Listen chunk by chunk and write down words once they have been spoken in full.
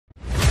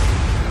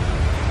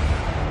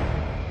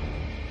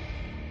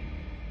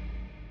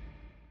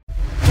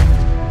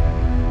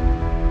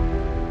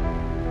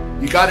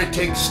got to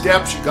take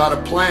steps, you got to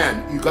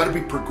plan, you got to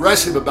be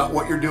progressive about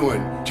what you're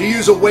doing. To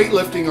use a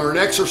weightlifting or an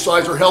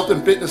exercise or health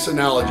and fitness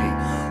analogy,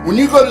 when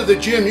you go to the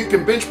gym, you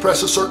can bench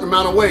press a certain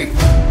amount of weight.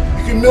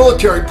 You can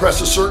military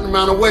press a certain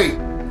amount of weight.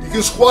 You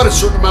can squat a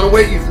certain amount of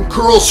weight. You can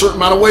curl a certain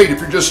amount of weight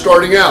if you're just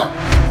starting out.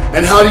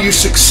 And how do you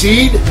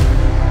succeed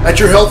at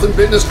your health and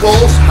fitness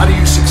goals? How do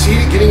you succeed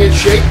at getting in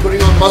shape,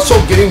 putting on muscle,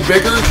 getting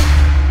bigger?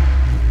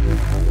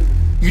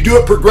 You do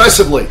it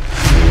progressively.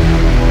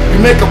 You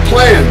make a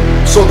plan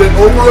so that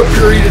over a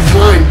period of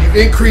time,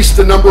 you increase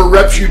the number of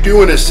reps you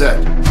do in a set.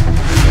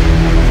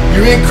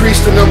 You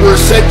increase the number of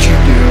sets you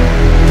do.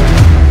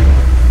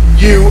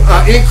 You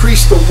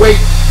increase the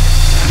weight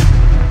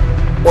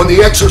on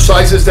the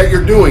exercises that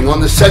you're doing,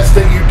 on the sets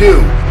that you do.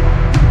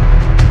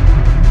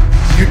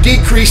 You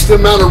decrease the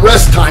amount of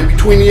rest time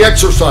between the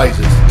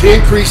exercises to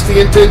increase the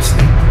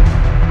intensity.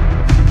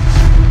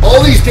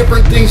 All these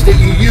different things that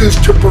you use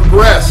to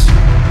progress.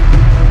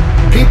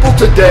 People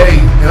today,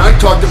 and I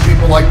talk to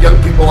people like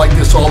young people like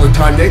this all the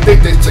time, they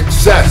think that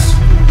success,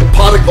 the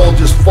pot of gold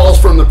just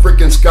falls from the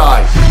freaking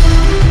sky.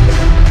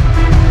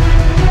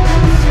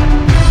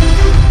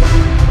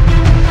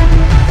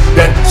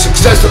 That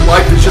success in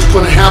life is just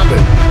going to happen.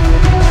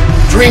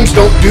 Dreams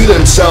don't do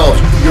themselves.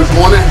 You're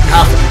going to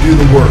have to do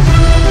the work.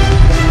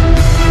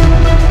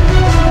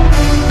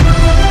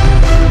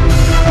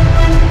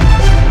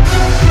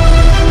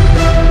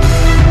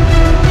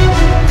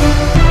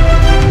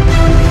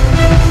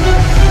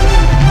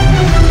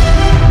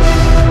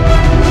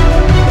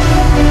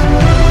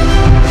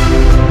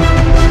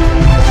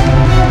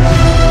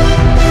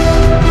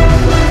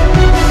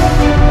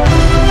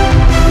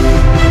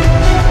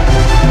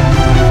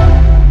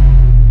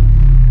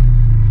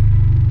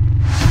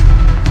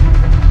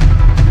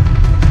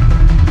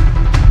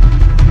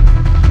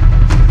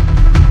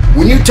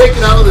 When you take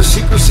it out of the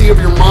secrecy of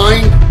your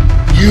mind,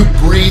 you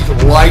breathe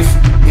life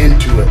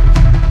into it.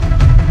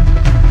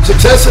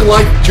 Success in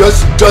life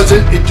just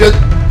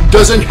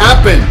doesn't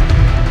happen.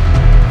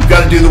 You've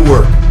got to do the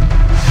work.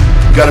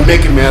 You've got to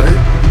make it matter,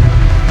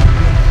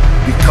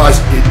 because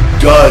it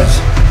does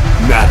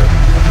matter.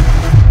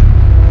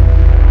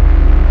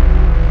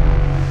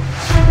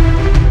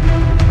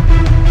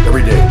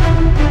 Every day.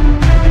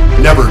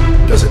 Never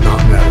does it not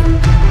matter.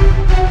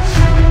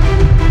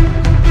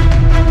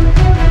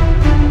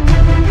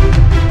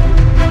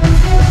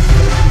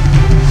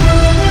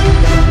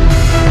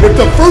 If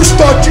the first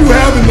thought you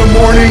have in the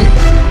morning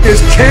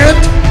is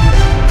can't,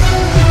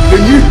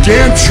 then you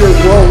damn sure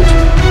won't.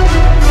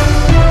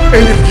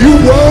 And if you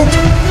won't,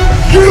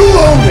 you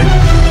own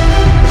it.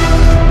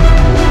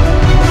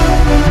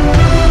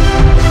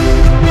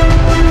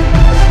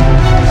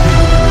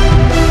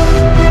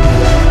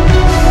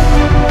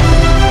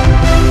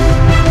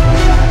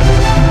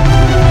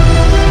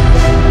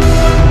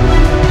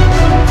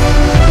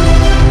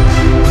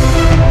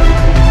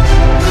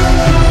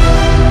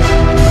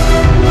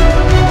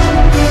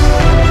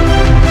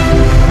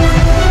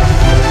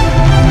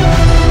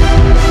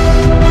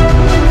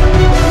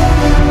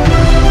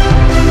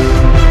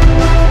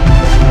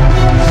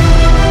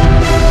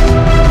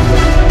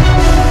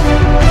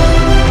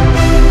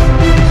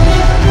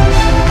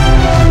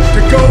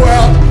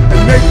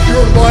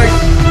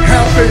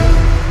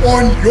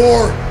 On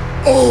your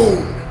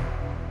own.